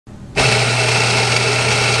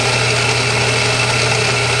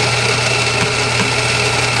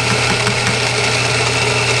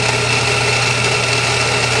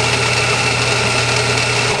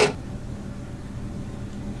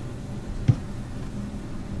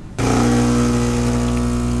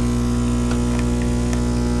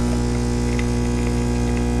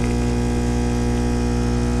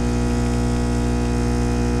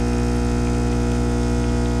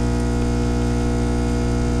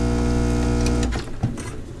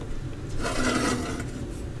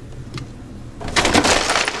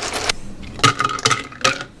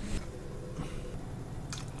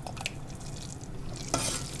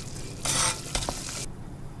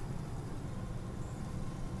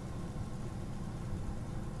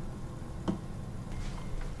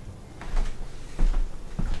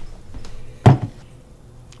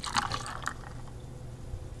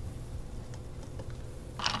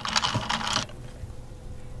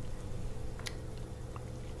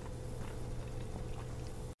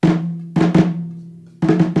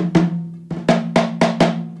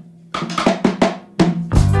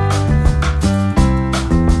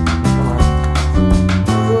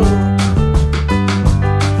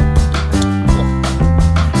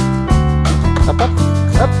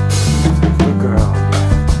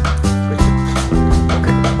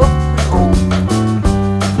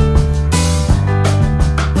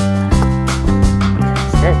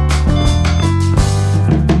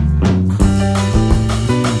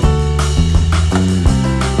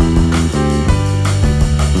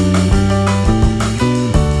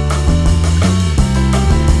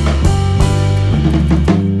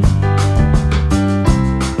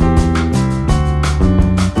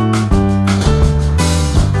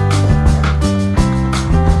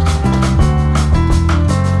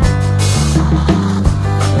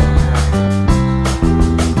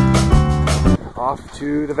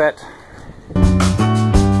to the vet.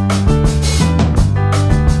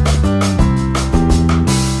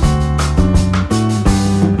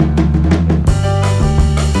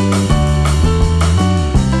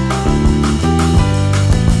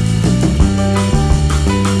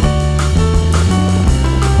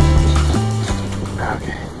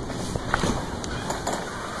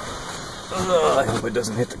 I hope it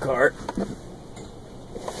doesn't hit the cart.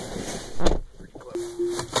 Pretty close.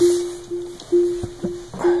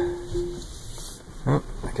 Oh,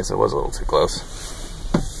 I guess it was a little too close.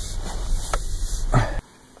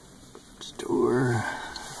 Door.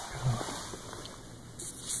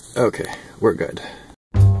 Okay, we're good.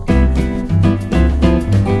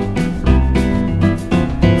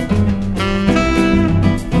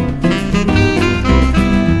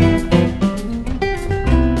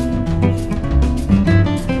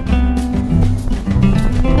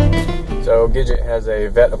 So Gidget has a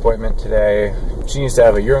vet appointment today. She needs to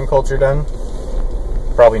have a urine culture done.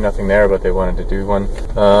 Probably nothing there, but they wanted to do one.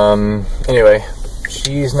 Anyway,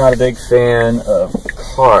 she's not a big fan of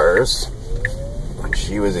cars. When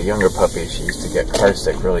she was a younger puppy, she used to get car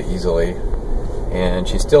sick really easily. And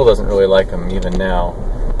she still doesn't really like them even now.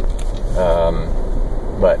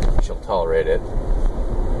 But she'll tolerate it.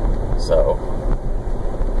 So,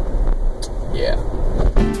 yeah.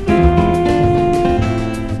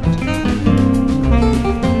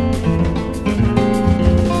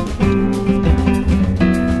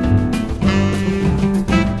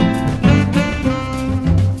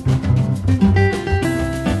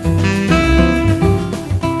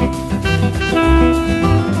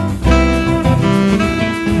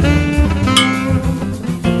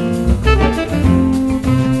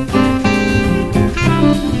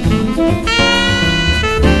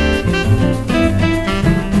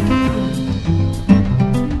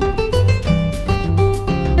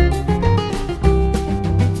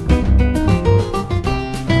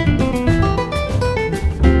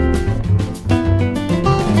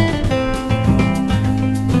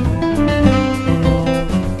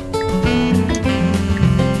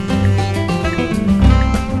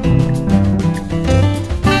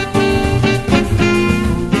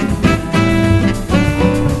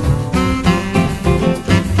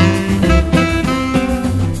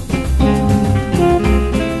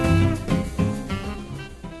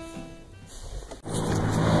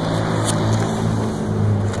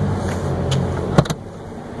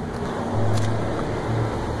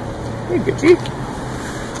 Hey, Gidget.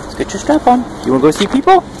 Let's get your stuff on. You want to go see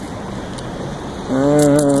people?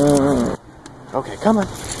 Okay, come on.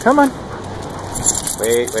 Come on.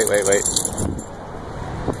 Wait.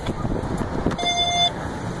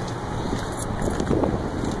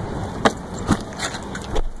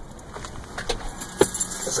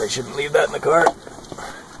 Guess I shouldn't leave that in the car.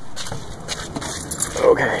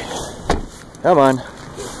 Okay. Come on.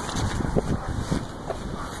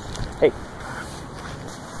 Hey.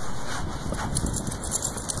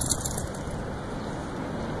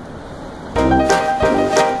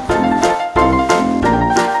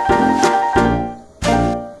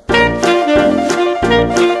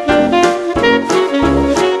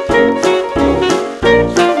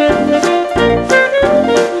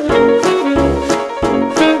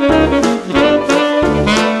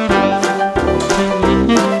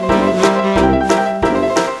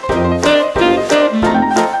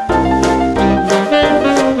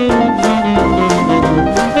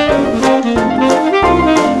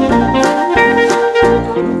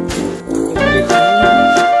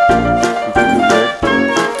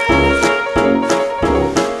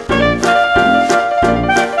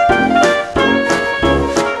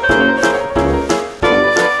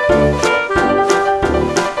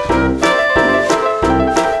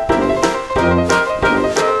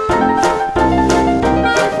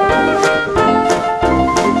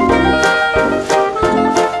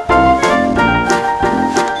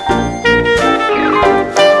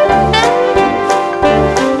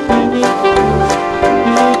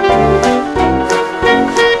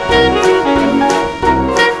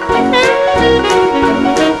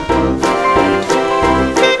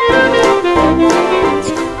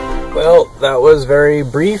 Well, that was very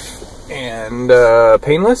brief and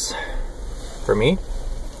painless for me.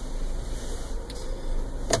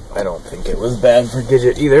 I don't think it was bad for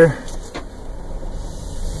Gidget either.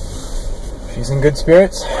 She's in good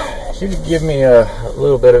spirits. She did give me a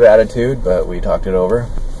little bit of attitude, but we talked it over.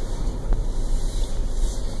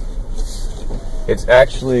 It's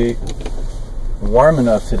actually warm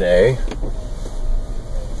enough today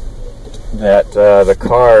that the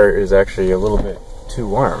car is actually a little bit too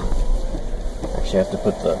warm. Actually, I have to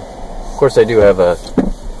put the... Of course, I do have a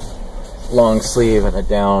long sleeve and a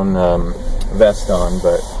down vest on,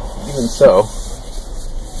 but even so,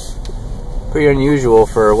 pretty unusual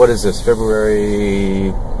for, what is this,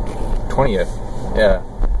 February 20th? Yeah.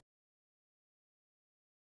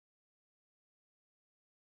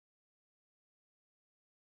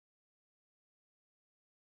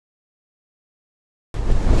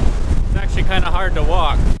 It's actually kind of hard to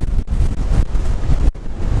walk.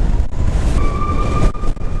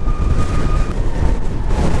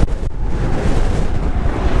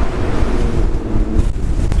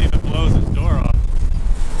 See if it blows his door off.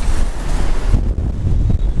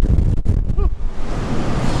 Whew.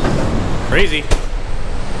 Crazy.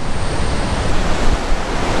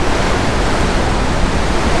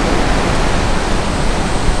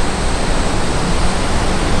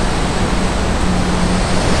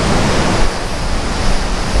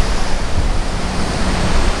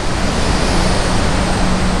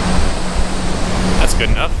 That's good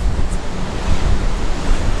enough.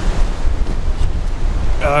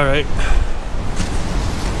 All right.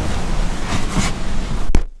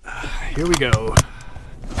 Here we go.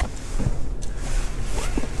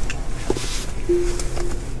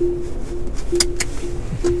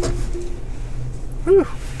 Whew.